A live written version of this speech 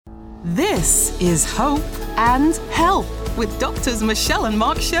This is Hope and Help with Doctors Michelle and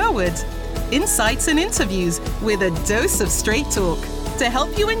Mark Sherwood. Insights and interviews with a dose of straight talk to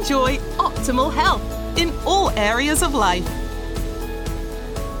help you enjoy optimal health in all areas of life.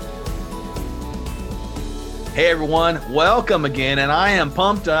 Hey everyone, welcome again. And I am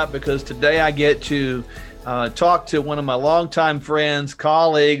pumped up because today I get to talk to one of my longtime friends,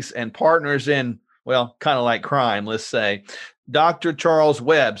 colleagues, and partners in, well, kind of like crime, let's say, Dr. Charles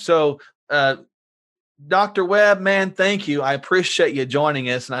Webb. So, Dr. Webb, man, thank you. I appreciate you joining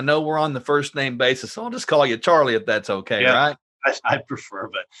us. And I know we're on the first name basis, so I'll just call you Charlie if that's okay, right? I prefer,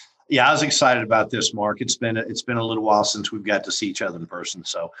 but yeah, I was excited about this, Mark. It's been a little while since we've got to see each other in person.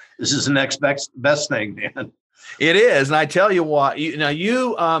 So this is the next best thing, man. It is. And I tell you what,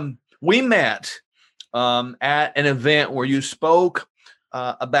 we met at an event where you spoke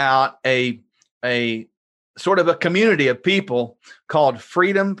about a sort of a community of people called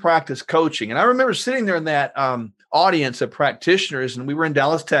Freedom Practice Coaching. And I remember sitting there in that audience of practitioners, and we were in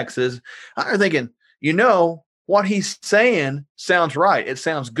Dallas, Texas. I was thinking, what he's saying sounds right. It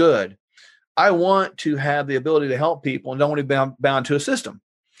sounds good. I want to have the ability to help people and don't want to be bound to a system.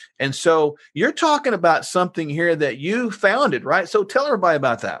 And so you're talking about something here that you founded, right? So tell everybody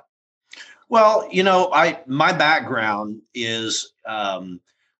about that. Well, my background is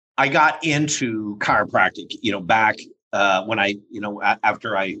I got into chiropractic, back when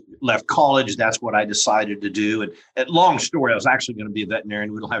after I left college. That's what I decided to do. And long story, I was actually going to be a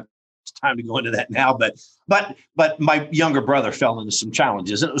veterinarian. We don't have time to go into that now, but my younger brother fell into some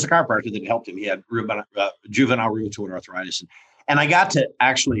challenges, and it was a chiropractor that helped him. He had juvenile rheumatoid arthritis, and I got to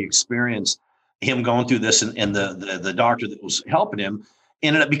actually experience him going through this, and the doctor that was helping him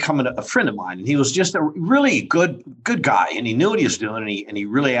ended up becoming a friend of mine. And he was just a really good guy, and he knew what he was doing, and he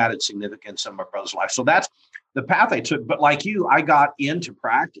really added significance in my brother's life. So that's the path I took. But like you, I got into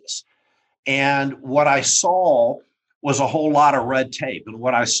practice, and what I saw was a whole lot of red tape. And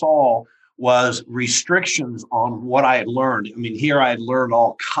what I saw was restrictions on what I had learned. I mean, here I had learned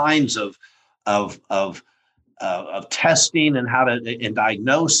all kinds of testing and and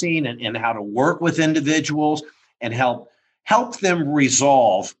diagnosing and how to work with individuals and help them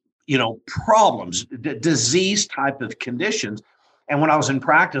resolve, problems, disease type of conditions. And when I was in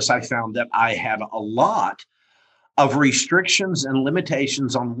practice, I found that I had a lot of restrictions and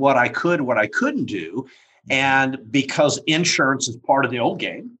limitations on what I could, what I couldn't do. And because insurance is part of the old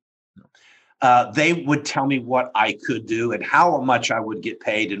game, they would tell me what I could do and how much I would get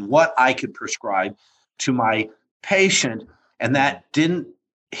paid and what I could prescribe to my patient. And that didn't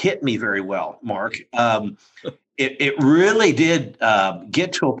hit me very well, Mark. It really did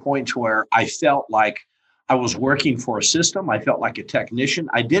get to a point to where I felt like I was working for a system. I felt like a technician.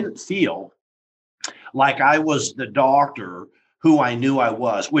 I didn't feel like I was the doctor who I knew I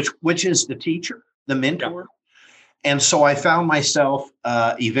was, which is the teacher, the mentor. Yeah. And so I found myself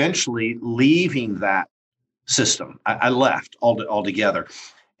eventually leaving that system. I left altogether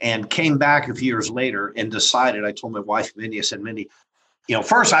and came back a few years later and decided, I told my wife, Mindy, I said, Mindy,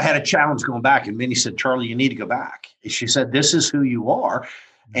 first I had a challenge going back, and Mindy said, Charlie, you need to go back. She said, this is who you are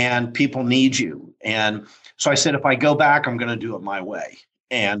and people need you. And so I said, if I go back, I'm going to do it my way.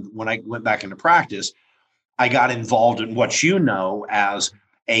 And when I went back into practice, I got involved in what you know as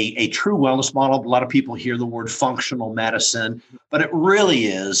a true wellness model. A lot of people hear the word functional medicine, but it really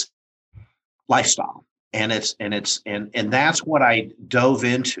is lifestyle. And that's what I dove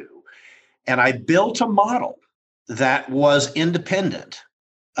into. And I built a model that was independent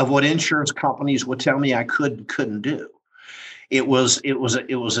of what insurance companies would tell me I couldn't do. It was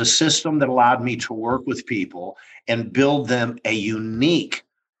a system that allowed me to work with people and build them a unique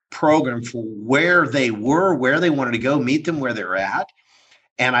program for where they were, where they wanted to go, meet them where they're at.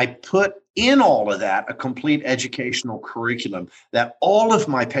 And I put in all of that a complete educational curriculum that all of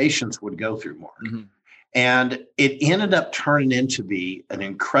my patients would go through, Mark. Mm-hmm. And it ended up turning into be an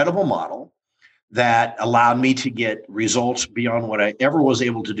incredible model that allowed me to get results beyond what I ever was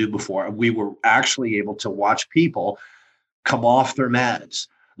able to do before. We were actually able to watch people come off their meds,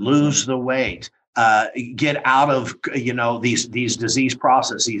 lose the weight, get out of these disease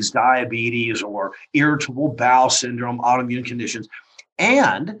processes, diabetes or irritable bowel syndrome, autoimmune conditions.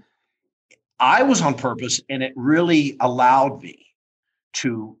 And I was on purpose, and it really allowed me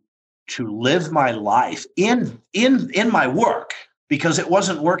to live my life in my work, because it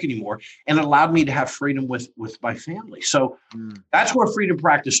wasn't work anymore, and it allowed me to have freedom with my family. So that's where Freedom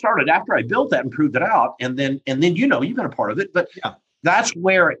Practice started. After I built that and proved it out, and then you've been a part of it, but yeah, that's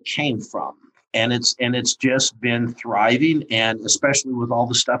where it came from, and it's just been thriving, and especially with all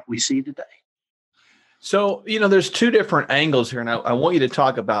the stuff we see today. So, there's two different angles here, and I want you to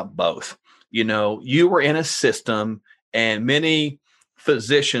talk about both. You were in a system, and many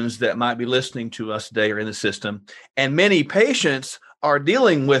physicians that might be listening to us today are in the system, and many patients are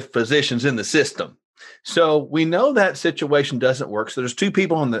dealing with physicians in the system. So we know that situation doesn't work. So there's two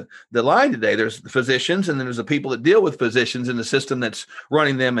people on the line today. There's the physicians, and then there's the people that deal with physicians in the system that's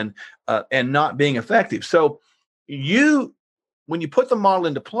running them and not being effective. So when you put the model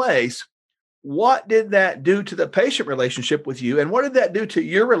into place, what did that do to the patient relationship with you? And what did that do to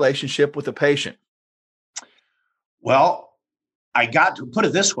your relationship with the patient? Well, I got to put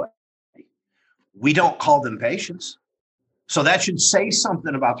it this way. We don't call them patients. So that should say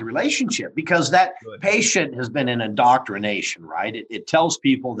something about the relationship, because that patient has been in indoctrination, right? It tells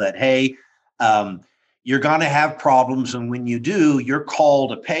people that, hey, you're going to have problems. And when you do, you're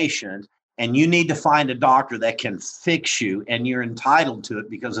called a patient, and you need to find a doctor that can fix you, and you're entitled to it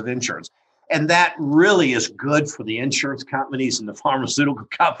because of insurance. And that really is good for the insurance companies and the pharmaceutical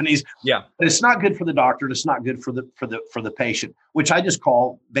companies. Yeah. But it's not good for the doctor, and it's not good for the patient, which I just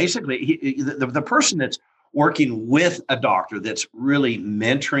call basically the person that's working with a doctor that's really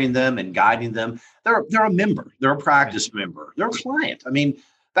mentoring them and guiding them. They're a member, they're a practice member, they're a client. I mean,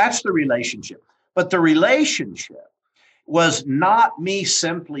 that's the relationship. But the relationship was not me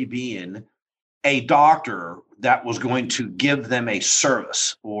simply being a doctor that was going to give them a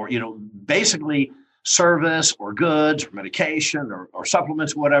service, or, basically service or goods or medication or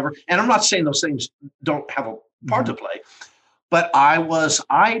supplements, whatever. And I'm not saying those things don't have a part to play, but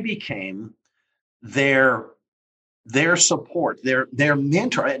I became their support, their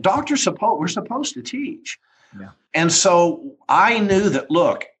mentor. Doctors we're supposed to teach. Yeah. And so I knew that,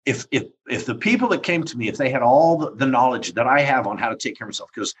 look, if the people that came to me, if they had all the knowledge that I have on how to take care of myself,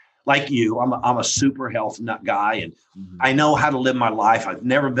 because like you, I'm a super health nut guy, and I know how to live my life. I've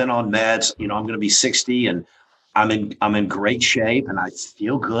never been on meds. I'm going to be 60, and I'm in great shape, and I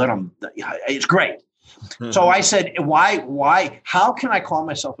feel good. It's great. So I said, why, how can I call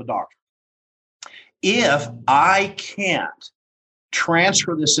myself a doctor if I can't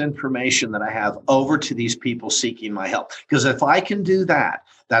transfer this information that I have over to these people seeking my help? Because if I can do that,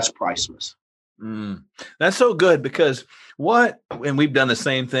 that's priceless. That's so good, because and we've done the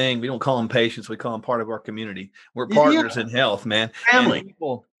same thing. We don't call them patients. We call them part of our community. We're partners in health, man. Family.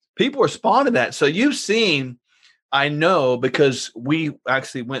 People respond to that. So you've seen, I know, because we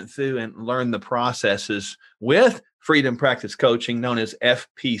actually went through and learned the processes with Freedom Practice Coaching, known as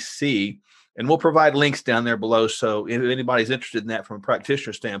FPC. And we'll provide links down there below. So if anybody's interested in that from a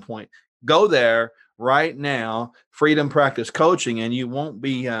practitioner standpoint, go there right now, Freedom Practice Coaching, and you won't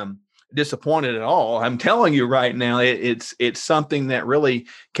be disappointed at all. I'm telling you right now, it's something that really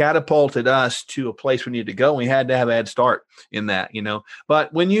catapulted us to a place we needed to go. We had to have a head start in that,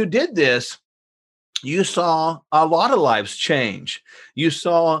 But when you did this, you saw a lot of lives change. You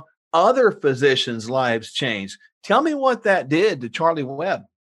saw other physicians' lives change. Tell me what that did to Charlie Webb.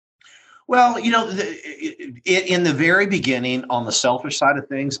 Well, in the very beginning, on the selfish side of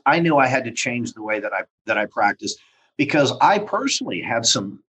things, I knew I had to change the way that I practiced, because I personally had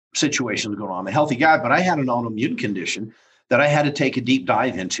some situations going on. I'm a healthy guy, but I had an autoimmune condition that I had to take a deep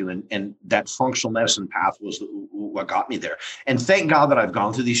dive into, and that functional medicine path was what got me there. And thank God that I've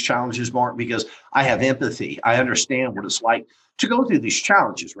gone through these challenges, Mark, because I have empathy. I understand what it's like to go through these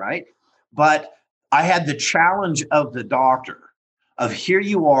challenges, right? But I had the challenge of the doctor of, here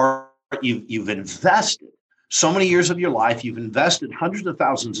you are, you've invested so many years of your life, you've invested hundreds of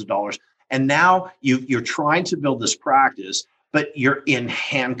thousands of dollars, and now you're trying to build this practice, but you're in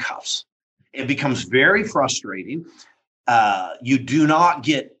handcuffs. It becomes very frustrating. You do not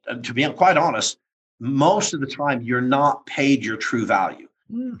get, to be quite honest, most of the time you're not paid your true value.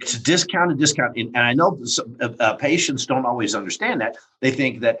 It's a discount. And I know patients don't always understand that. They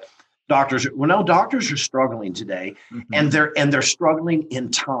think that doctors are struggling today, and they're struggling in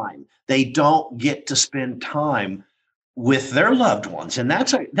time. They don't get to spend time with their loved ones. And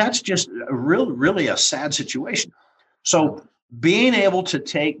that's just really a sad situation. So being able to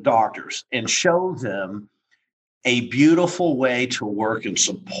take doctors and show them a beautiful way to work and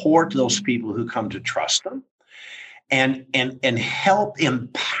support those people who come to trust them, and help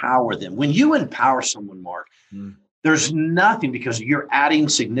empower them. When you empower someone, Mark, there's nothing, because you're adding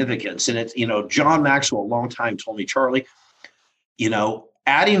significance. And it's, John Maxwell a long time told me, Charlie,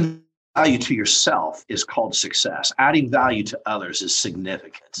 adding value to yourself is called success. Adding value to others is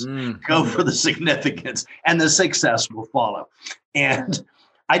significance. Go for the significance, and the success will follow. And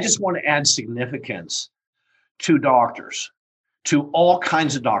I just want to add significance to doctors, to all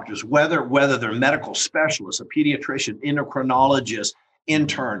kinds of doctors, whether they're medical specialists, a pediatrician, endocrinologist,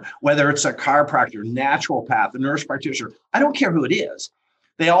 intern, whether it's a chiropractor, naturopath, a nurse practitioner, I don't care who it is.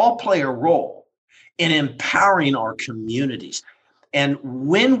 They all play a role in empowering our communities. And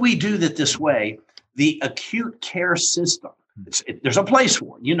when we do that this way, the acute care system, there's a place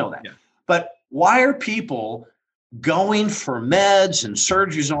for it, you know that. Yeah. But why are people going for meds and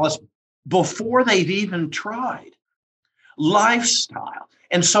surgeries and all this before they've even tried? Lifestyle.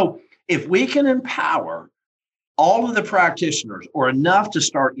 And so if we can empower all of the practitioners, or enough to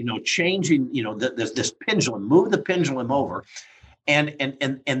start, changing, this pendulum, move the pendulum over, and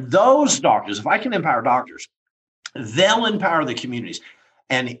those doctors, if I can empower doctors, they'll empower the communities.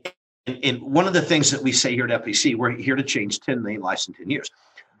 And one of the things that we say here at FPC, we're here to change 10 million lives in 10 years.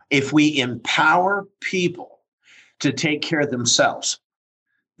 If we empower people to take care of themselves,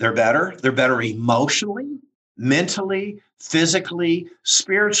 they're better. They're better emotionally, mentally, physically,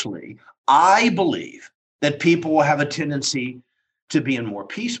 spiritually. I believe that people will have a tendency to be in more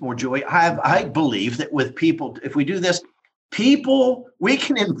peace, more joy. I believe that with people, if we do this, we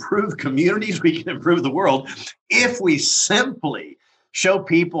can improve communities, we can improve the world if we simply show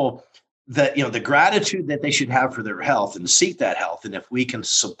people that, the gratitude that they should have for their health and seek that health. And if we can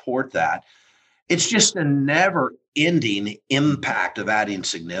support that, it's just a never ending impact of adding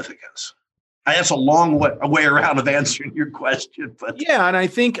significance. That's a long way around of answering your question. But yeah, and I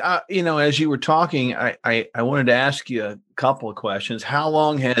think, as you were talking, I wanted to ask you a couple of questions. How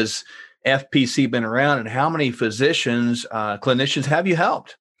long has FPC been around, and how many physicians, clinicians have you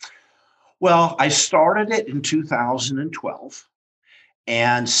helped? Well, I started it in 2012.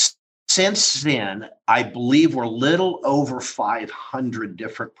 And since then, I believe we're a little over 500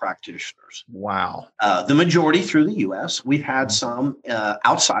 different practitioners. Wow. The majority through the U.S. We've had some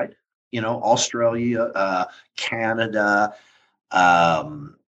outside. Australia, Canada,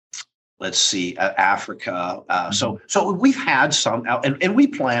 Africa. So we've had some out, and we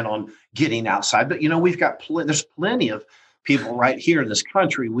plan on getting outside, but we've got there's plenty of people right here in this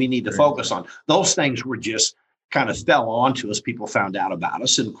country we need to focus on. Those things were just kind of fell onto us. People found out about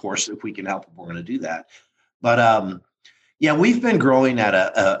us. And of course, if we can help them, we're going to do that. But we've been growing at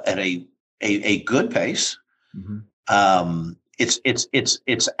a good pace. Mm-hmm.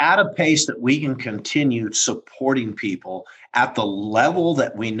 It's at a pace that we can continue supporting people at the level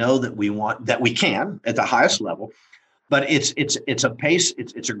that we know that we want, that we can at the highest level. But it's a pace,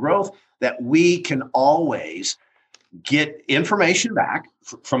 it's a growth that we can always get information back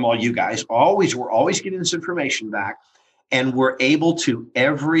from all you guys. We're always getting this information back, and we're able to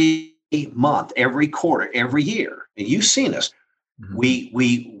every month, every quarter, every year. And you've seen us. Mm-hmm.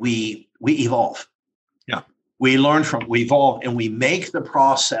 We evolve. Yeah. We learn we evolve, and we make the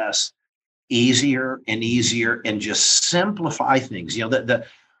process easier and easier, and just simplify things. The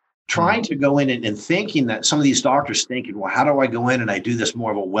trying to go in and thinking that some of these doctors thinking, well, how do I go in and I do this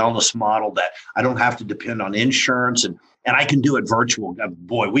more of a wellness model that I don't have to depend on insurance and I can do it virtual.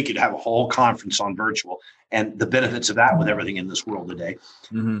 Boy, we could have a whole conference on virtual and the benefits of that with everything in this world today.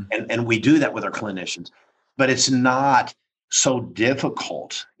 Mm-hmm. And we do that with our clinicians, but it's not so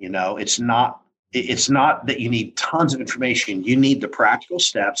difficult. It's not that you need tons of information. You need the practical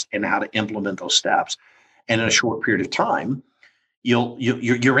steps and how to implement those steps. And in a short period of time,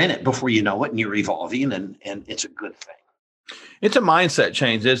 you're in it before you know it, and you're evolving, and it's a good thing. It's a mindset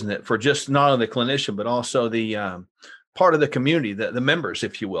change, isn't it? For just not only the clinician, but also the part of the community, the members,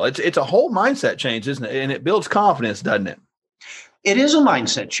 if you will. It's a whole mindset change, isn't it? And it builds confidence, doesn't it? It is a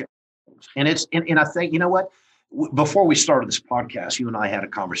mindset change. And I think, before we started this podcast, you and I had a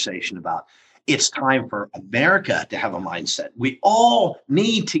conversation about it's time for America to have a mindset. We all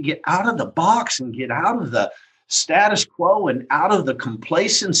need to get out of the box and get out of the status quo and out of the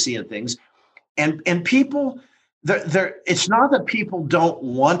complacency of things. And people, it's not that people don't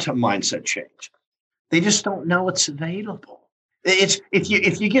want a mindset change. They just don't know it's available. It's if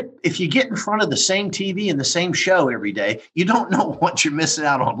you get in front of the same TV and the same show every day, you don't know what you're missing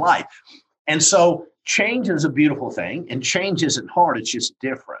out on life. And so change is a beautiful thing, and change isn't hard. It's just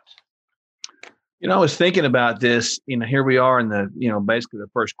different. I was thinking about this, here we are in the, basically the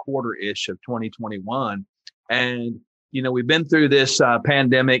first quarter-ish of 2021. And, we've been through this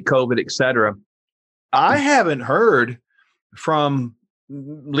pandemic, COVID, et cetera. I haven't heard from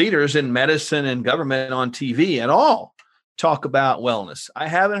leaders in medicine and government on TV at all talk about wellness. I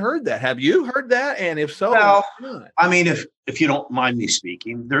haven't heard that. Have you heard that? And if so, well, I mean, if you don't mind me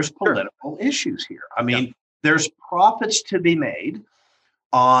speaking, there's political issues here. I mean, there's profits to be made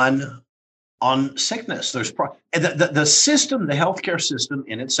on sickness. There's the system, the healthcare system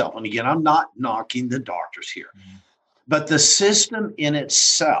in itself. And again, I'm not knocking the doctors here, but the system in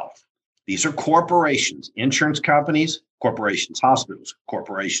itself, these are corporations, insurance companies, corporations, hospitals,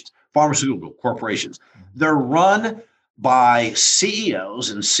 corporations, pharmaceutical corporations. They're run by CEOs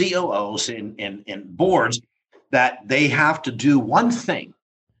and COOs and boards that they have to do one thing,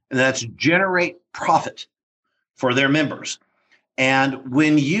 and that's generate profit for their members. And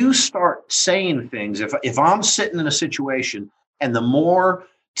when you start saying things, if I'm sitting in a situation and the more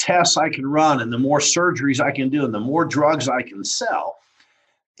tests I can run and the more surgeries I can do and the more drugs I can sell,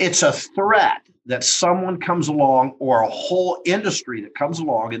 it's a threat that someone comes along or a whole industry that comes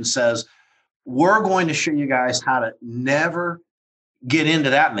along and says, we're going to show you guys how to never get into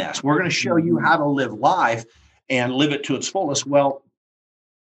that mess. We're going to show you how to live life and live it to its fullest. Well,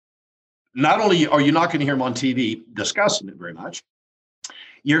 not only are you not going to hear them on TV discussing it very much,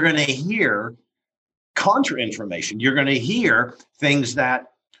 you're going to hear contra information. You're going to hear things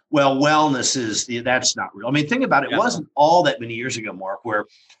that, well, wellness that's not real. I mean, think about it. It wasn't all that many years ago, Mark, where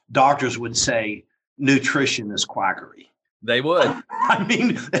doctors would say nutrition is quackery. They would. I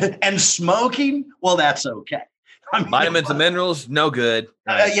mean, and smoking, well, that's okay. I mean, vitamins and minerals, no good.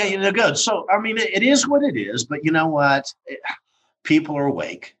 Right. No good. So, I mean, it is what it is. But you know what? People are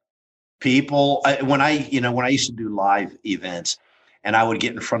awake. People, when I used to do live events, and I would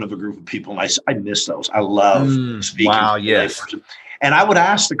get in front of a group of people, and I miss those. I love speaking. Wow, yes. And I would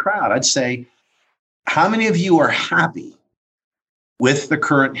ask the crowd, I'd say, how many of you are happy with the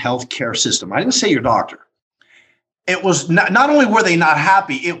current healthcare system? I didn't say your doctor. It was not only were they not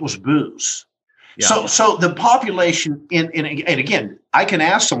happy, it was booze. Yeah. So the population and again, I can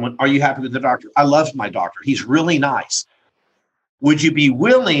ask someone, are you happy with the doctor? I love my doctor. He's really nice. Would you be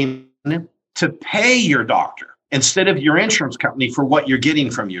willing to pay your doctor instead of your insurance company for what you're getting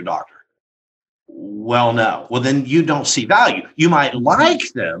from your doctor? Well, no. Well, then you don't see value. You might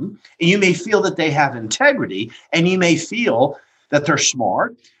like them, and you may feel that they have integrity, and you may feel that they're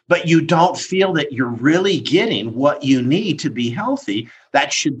smart, but you don't feel that you're really getting what you need to be healthy.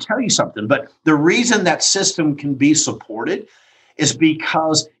 That should tell you something. But the reason that system can be supported is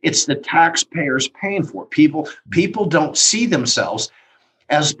because it's the taxpayers paying for it. People don't see themselves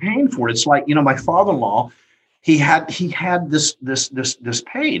as paying for it. It's like, my father-in-law, he had this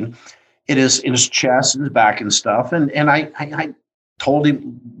pain in his chest and his back and stuff. And I told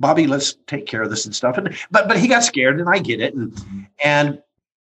him, Bobby, let's take care of this and stuff. But he got scared, and I get it. And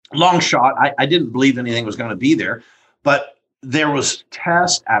long shot, I didn't believe anything was going to be there, but there was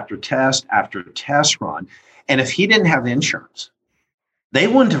test after test after test run. And if he didn't have insurance, they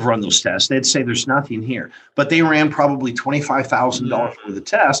wouldn't have run those tests. They'd say there's nothing here, but they ran probably $25,000 for the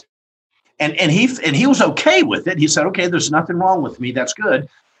test. And he was okay with it. He said, okay, there's nothing wrong with me. That's good.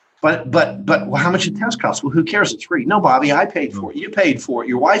 But well, how much did the test cost? Well, who cares? It's free. No, Bobby, I paid for it. You paid for it.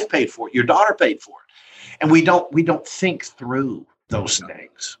 Your wife paid for it. Your daughter paid for it. And we don't think through those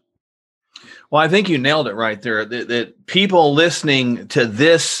things. Well, I think you nailed it right there. That people listening to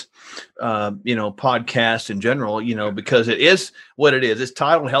this, podcast in general, because it is what it is. It's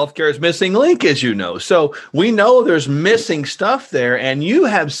titled "Healthcare is Missing Link," as you know. So we know there's missing stuff there, and you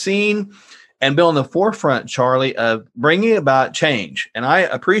have seen and been on the forefront, Charlie, of bringing about change. And I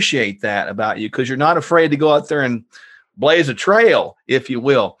appreciate that about you, because you're not afraid to go out there and blaze a trail, if you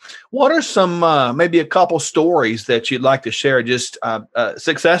will. What are some, maybe a couple stories that you'd like to share, just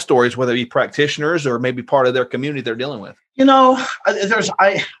success stories, whether it be practitioners or maybe part of their community they're dealing with?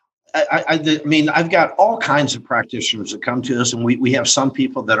 I've got all kinds of practitioners that come to us, and we have some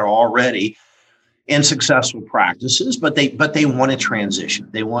people that are already in successful practices, but they want to transition.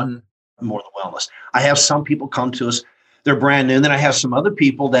 They want more than wellness. I have some people come to us, they're brand new. And then I have some other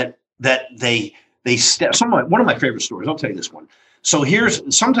people that they step. One of my favorite stories, I'll tell you this one. So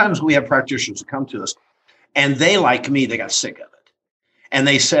sometimes we have practitioners that come to us, and they, like me, they got sick of it. And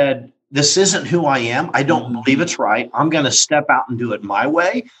they said, this isn't who I am. I don't believe it's right. I'm going to step out and do it my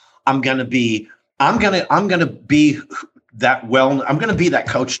way. I'm going to be that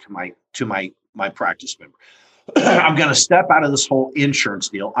coach to my practice member. I'm going to step out of this whole insurance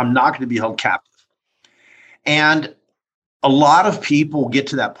deal. I'm not going to be held captive. And a lot of people get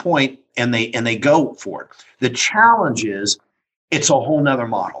to that point, and they go for it. The challenge is it's a whole nother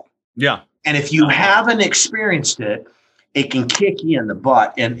model. Yeah. And if you haven't experienced it, it can kick you in the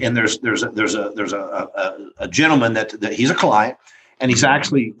butt. And there's a gentleman that he's a client, and he's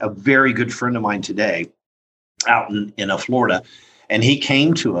actually a very good friend of mine today out in Florida. And he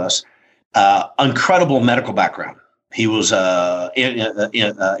came to us, incredible medical background. He was in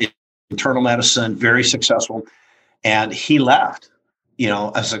internal medicine, very successful. And he left,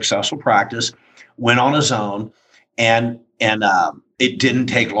 a successful practice, went on his own, and it didn't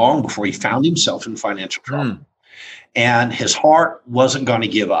take long before he found himself in financial trouble. And his heart wasn't going to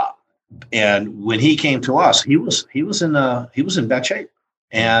give up. And when he came to us, he was in bad shape.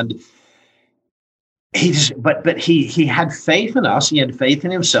 And he had faith in us. He had faith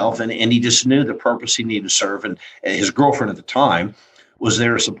in himself, and he just knew the purpose he needed to serve. And his girlfriend at the time was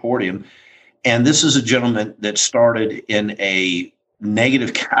there to support him. And this is a gentleman that started in a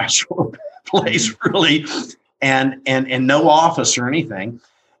negative cash flow place, really, and no office or anything.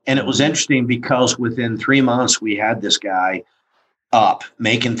 And it was interesting because within 3 months, we had this guy up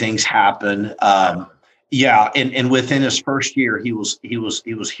making things happen. And within his first year, he was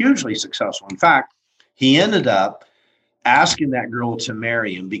hugely successful. In fact, he ended up asking that girl to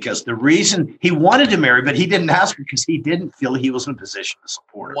marry him because the reason he wanted to marry, but he didn't ask her because he didn't feel he was in a position to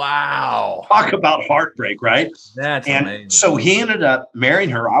support her. Wow. Talk about heartbreak, right? That's amazing. So he ended up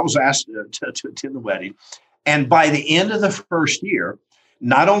marrying her. I was asked to attend the wedding. And by the end of the first year,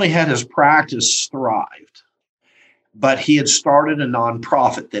 not only had his practice thrived, but he had started a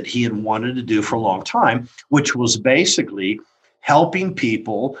nonprofit that he had wanted to do for a long time, which was basically helping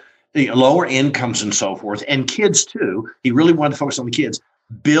people, lower incomes and so forth, and kids too. He really wanted to focus on the kids,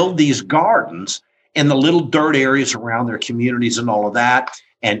 build these gardens in the little dirt areas around their communities and all of that,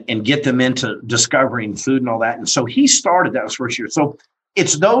 and get them into discovering food and all that. And so he started that his first year. So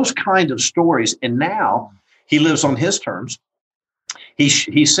it's those kind of stories. And now he lives on his terms.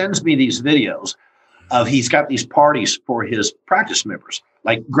 He sends me these videos of he's got these parties for his practice members,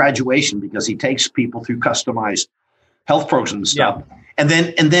 like graduation, because he takes people through customized health programs and stuff. Yeah. And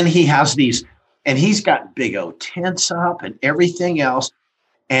then he has these, and he's got big old tents up and everything else.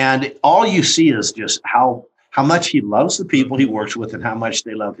 And all you see is just how much he loves the people he works with and how much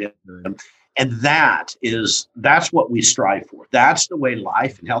they love him. And that's what we strive for. That's the way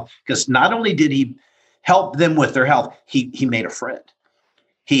life and health, because not only did he help them with their health, he made a friend.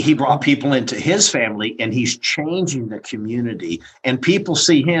 He brought people into his family, and he's changing the community. And people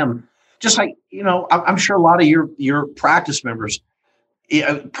see him just like, I'm sure a lot of your practice members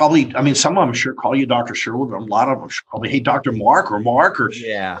probably, some of them sure call you Dr. Sherwood, but a lot of them probably, hey, Dr. Mark or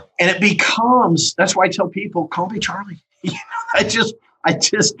yeah. And it becomes, that's why I tell people, call me Charlie. I just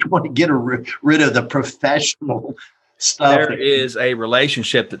want to get rid of the professional stuff. There is a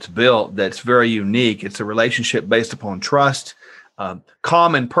relationship that's built that's very unique. It's a relationship based upon trust,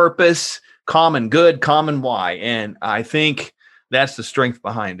 common purpose, common good, common why. And I think that's the strength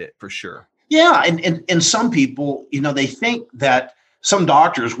behind it for sure. Yeah. And some people, they think that some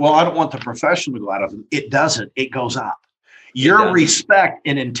doctors, well, I don't want the profession to go out of them. It doesn't. It goes up. Your respect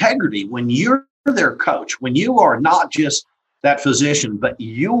and integrity when you're their coach, when you are not just that physician, but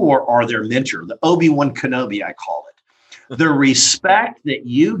you are their mentor, the Obi-Wan Kenobi, I call it. The respect that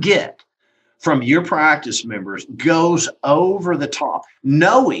you get from your practice members goes over the top,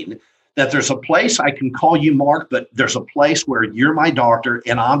 knowing that there's a place I can call you Mark, but there's a place where you're my doctor,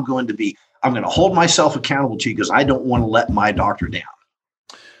 and I'm going to hold myself accountable to you because I don't want to let my doctor down.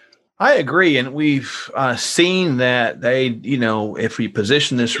 I agree. And we've seen that if we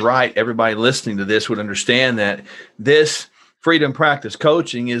position this right, everybody listening to this would understand that this freedom practice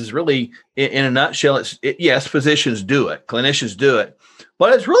coaching is really, in a nutshell, yes, physicians do it, clinicians do it,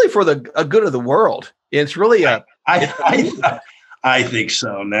 but it's really for the good of the world. It's really I think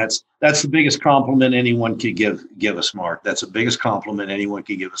so. And that's the biggest compliment anyone could give us, Mark. That's the biggest compliment anyone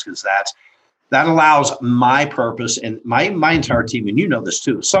could give us, because that allows my purpose and my entire team. And you know this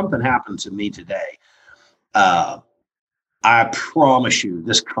too. If something happens to me today, I promise you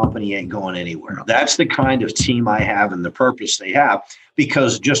this company ain't going anywhere. That's the kind of team I have and the purpose they have,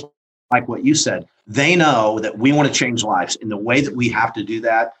 because just like what you said, they know that we want to change lives. And the way that we have to do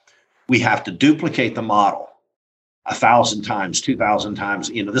that, we have to duplicate the model 1,000 times, 2,000 times.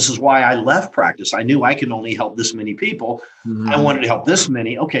 This is why I left practice. I knew I could only help this many people. Mm-hmm. I wanted to help this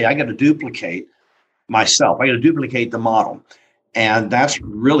many. Okay, I got to duplicate myself. I got to duplicate the model. And that's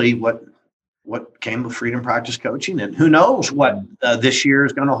really what came of Freedom Practice Coaching. And who knows what this year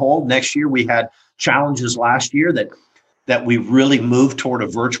is going to hold. Next year, we had challenges last year that we really moved toward a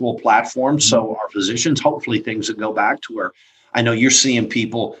virtual platform. So our physicians, hopefully things will go back to where I know you're seeing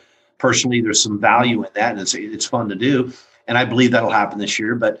people. Personally, there's some value in that, and it's fun to do. And I believe that'll happen this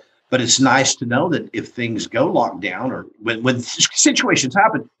year. But it's nice to know that if things go locked down or when situations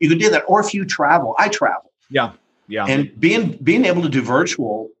happen, you can do that. Or if you travel, I travel. Yeah. Yeah. And being able to do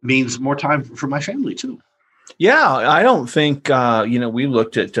virtual means more time for my family too. Yeah. I don't think, we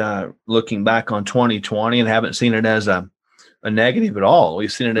looked at looking back on 2020 and haven't seen it as a negative at all.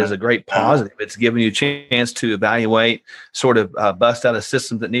 We've seen it as a great positive. It's given you a chance to evaluate, sort of bust out a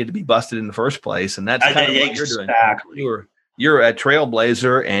system that needed to be busted in the first place. And that's kind of what you're doing. Exactly. You're a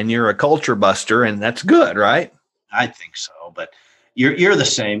trailblazer and you're a culture buster, and that's good, right? I think so. But You're the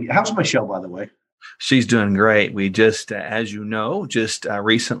same. How's Michelle, by the way? She's doing great. We just, as you know,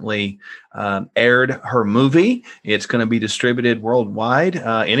 recently aired her movie. It's going to be distributed worldwide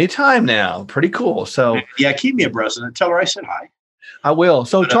anytime now. Pretty cool. So yeah, keep me abreast and tell her I said hi. I will.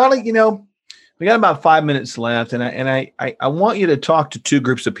 So Charlie, we got about 5 minutes left, and I want you to talk to two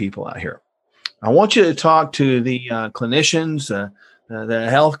groups of people out here. I want you to talk to the clinicians, the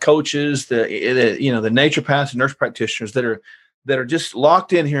health coaches, the naturopaths and nurse practitioners that are just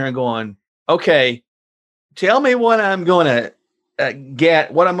locked in here and going, okay, tell me what I'm going to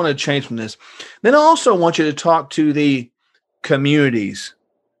get, what I'm going to change from this. Then I also want you to talk to the communities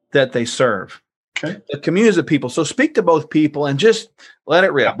that they serve. Okay. The communities of people. So speak to both people and just let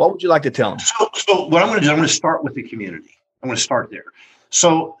it rip. What would you like to tell them? So what I'm going to do, I'm going to start with the community. I'm going to start there.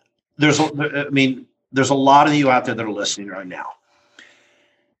 So there's a lot of you out there that are listening right now,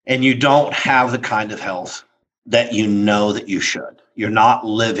 and you don't have the kind of health that you know that you should. You're not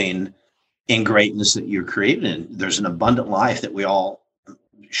living in greatness that you're created in. There's an abundant life that we all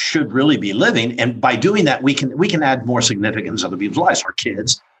should really be living. And by doing that, we can add more significance to other people's lives, our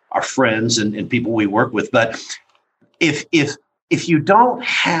kids, our friends, and people we work with. But if you don't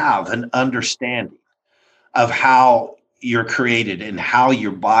have an understanding of how you're created and how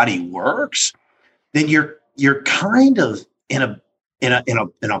your body works, then you're kind of in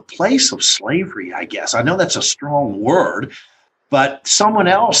a place of slavery, I guess. I know that's a strong word, but someone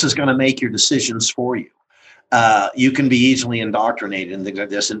else is going to make your decisions for you. You can be easily indoctrinated and things like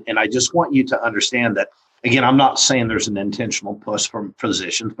this. And I just want you to understand that, again, I'm not saying there's an intentional push from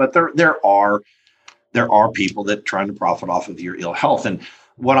physicians, but there are people that are trying to profit off of your ill health. And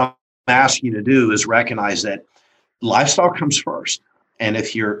what I'm asking you to do is recognize that lifestyle comes first. And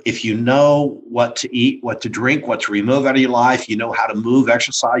if you know what to eat, what to drink, what to remove out of your life, you know how to move,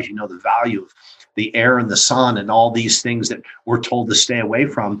 exercise, you know the value of the air and the sun and all these things that we're told to stay away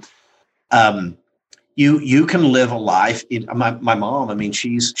from, you can live a life. My mom, I mean,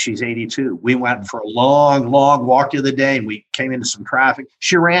 she's 82. We went for a long walk the other day, and we came into some traffic.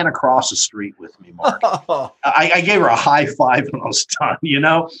 She ran across the street with me, Mark. I gave her a high five when I was done,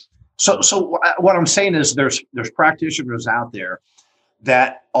 So what I'm saying is there's practitioners out there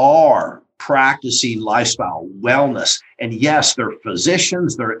that are practicing lifestyle wellness. And yes, they're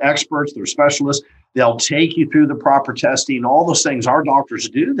physicians, they're experts, they're specialists. They'll take you through the proper testing, all those things. Our doctors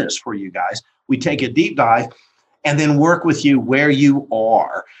do this for you guys. We take a deep dive and then work with you where you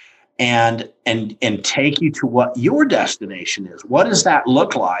are and take you to what your destination is. What does that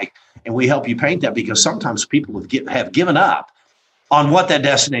look like? And we help you paint that, because sometimes people have given up on what that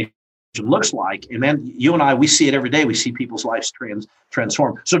destination looks like. And man, you and I, we see it every day. We see people's lives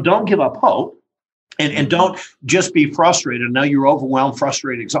transform. So don't give up hope, and don't just be frustrated. I know you're overwhelmed,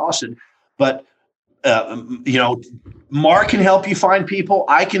 frustrated, exhausted, but Mark can help you find people.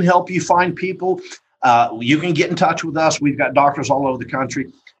 I can help you find people. You can get in touch with us. We've got doctors all over the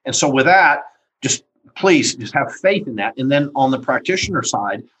country. And so with that, please have faith in that. And then on the practitioner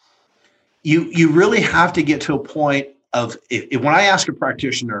side, you really have to get to a point of, if when I ask a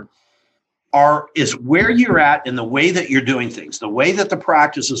practitioner, is where you're at in the way that you're doing things, the way that the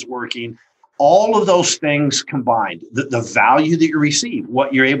practice is working, all of those things combined, the value that you receive,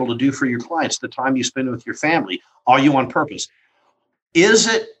 what you're able to do for your clients, the time you spend with your family, are you on purpose?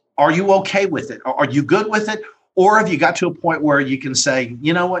 Are you okay with it? Are you good with it? Or have you got to a point where you can say,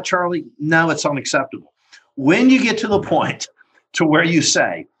 you know what, Charlie, no, it's unacceptable. When you get to the point to where you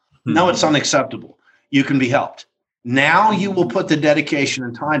say, no, it's unacceptable, you can be helped. Now you will put the dedication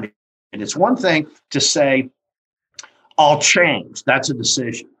and time in. And it's one thing to say, I'll change. That's a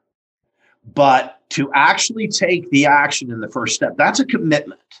decision. But to actually take the action in the first step, that's a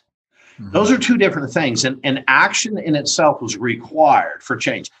commitment. Mm-hmm. Those are two different things. And action in itself was required for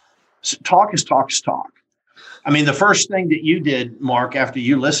change. So talk is talk. I mean, the first thing that you did, Mark, after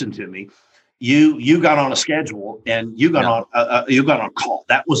you listened to me, you got on a schedule and you got on a call.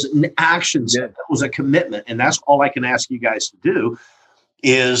 That was an action step. That was a commitment. And that's all I can ask you guys to do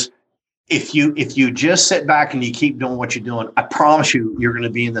is, if you just sit back and you keep doing what you're doing, I promise you're going to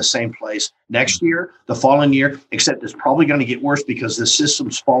be in the same place next year, the following year, except it's probably going to get worse because the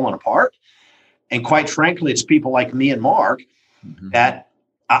system's falling apart. And quite frankly, it's people like me and Mark that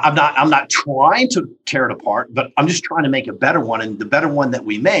I'm not trying to tear it apart, but I'm just trying to make a better one. And the better one that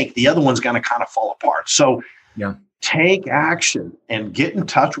we make, the other one's going to kind of fall apart. So take action and get in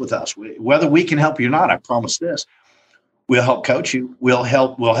touch with us. Whether we can help you or not, I promise this. We'll help coach you. We'll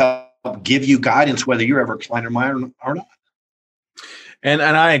help give you guidance, whether you're ever a client of mine or not. And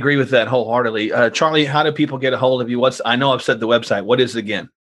I agree with that wholeheartedly. Charlie, how do people get a hold of you? I know I've said the website. What is it again?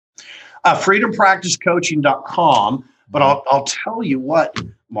 freedompracticecoaching.com. But I'll tell you what,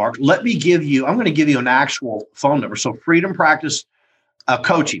 Mark, I'm going to give you an actual phone number. So Freedom Practice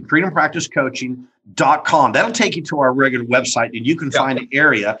Coaching, freedompracticecoaching.com. That'll take you to our regular website, and you can find an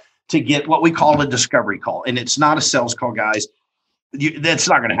area to get what we call a discovery call. And it's not a sales call, guys. That's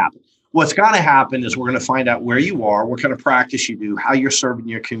not going to happen. What's going to happen is we're going to find out where you are, what kind of practice you do, how you're serving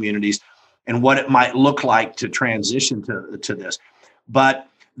your communities, and what it might look like to transition to this. But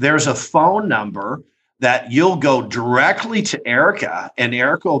there's a phone number that you'll go directly to Erica, and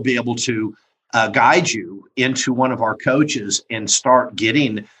Erica will be able to guide you into one of our coaches and start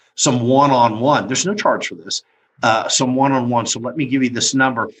getting some one-on-one. There's no charge for this, some one-on-one. So let me give you this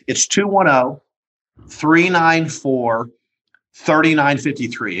number. It's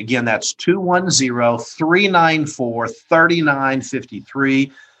 210-394-3953. Again, that's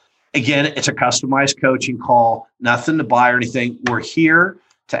 210-394-3953. Again, it's a customized coaching call, nothing to buy or anything. We're here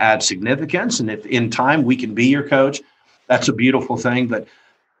to add significance. And if in time we can be your coach, that's a beautiful thing. But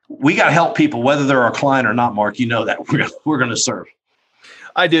we got to help people, whether they're our client or not, Mark. You know that we're going to serve.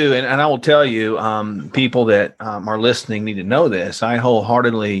 I do. And I will tell you, people that are listening need to know this. I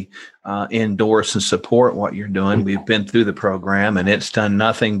wholeheartedly endorse and support what you're doing. We've been through the program, and it's done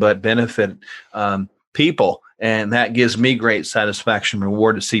nothing but benefit people. And that gives me great satisfaction and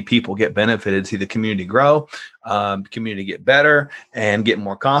reward to see people get benefited, see the community grow, community get better and get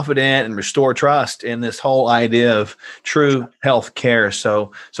more confident and restore trust in this whole idea of true health care.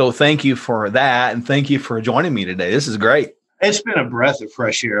 So thank you for that. And thank you for joining me today. This is great. It's been a breath of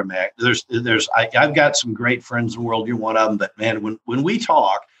fresh air, Mac. I've got some great friends in the world. You're one of them, but man, when we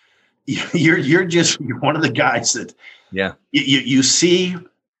talk, you're one of the guys that, you see,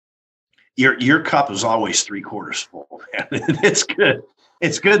 your cup is always 3/4 full, man. It's good.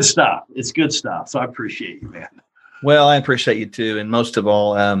 It's good stuff. It's good stuff. So I appreciate you, man. Well, I appreciate you too. And most of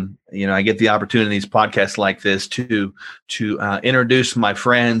all, I get the opportunity in these podcasts like this to introduce my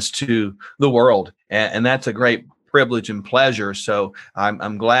friends to the world. And that's a great privilege and pleasure. So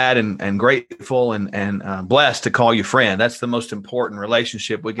I'm glad and grateful and blessed to call you friend. That's the most important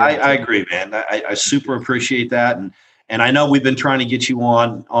relationship we get. I agree, man. I super appreciate that. And I know we've been trying to get you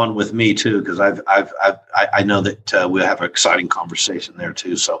on with me too, because I know that we'll have an exciting conversation there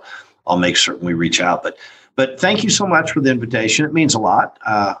too. So I'll make certain we reach out. But thank you so much for the invitation. It means a lot.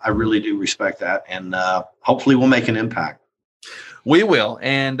 I really do respect that, and hopefully we'll make an impact. We will.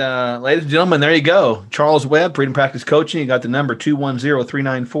 And ladies and gentlemen, there you go. Charles Webb, Freedom Practice Coaching. You got the number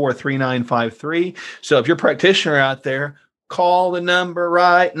 210-394-3953. So if you're a practitioner out there, call the number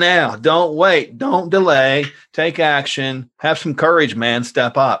right now. Don't wait. Don't delay. Take action. Have some courage, man.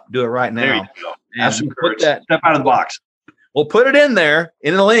 Step up. Do it right now. There you go. Have some courage. Step out of the box. We'll put it in there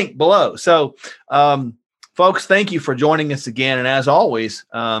in the link below. So, folks, thank you for joining us again. And as always,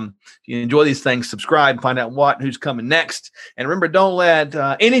 if you enjoy these things, subscribe, find out who's coming next. And remember, don't let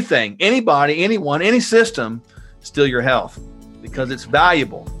anything, anybody, anyone, any system steal your health, because it's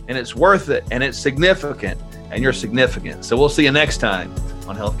valuable and it's worth it and it's significant. And you're significant. So we'll see you next time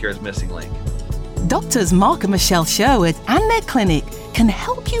on Healthcare's Missing Link. Doctors Mark and Michelle Sherwood and their clinic can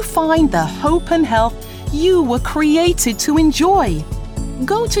help you find the hope and health you were created to enjoy.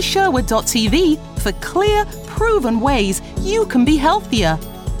 Go to Sherwood.tv for clear, proven ways you can be healthier.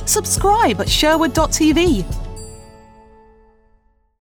 Subscribe at Sherwood.tv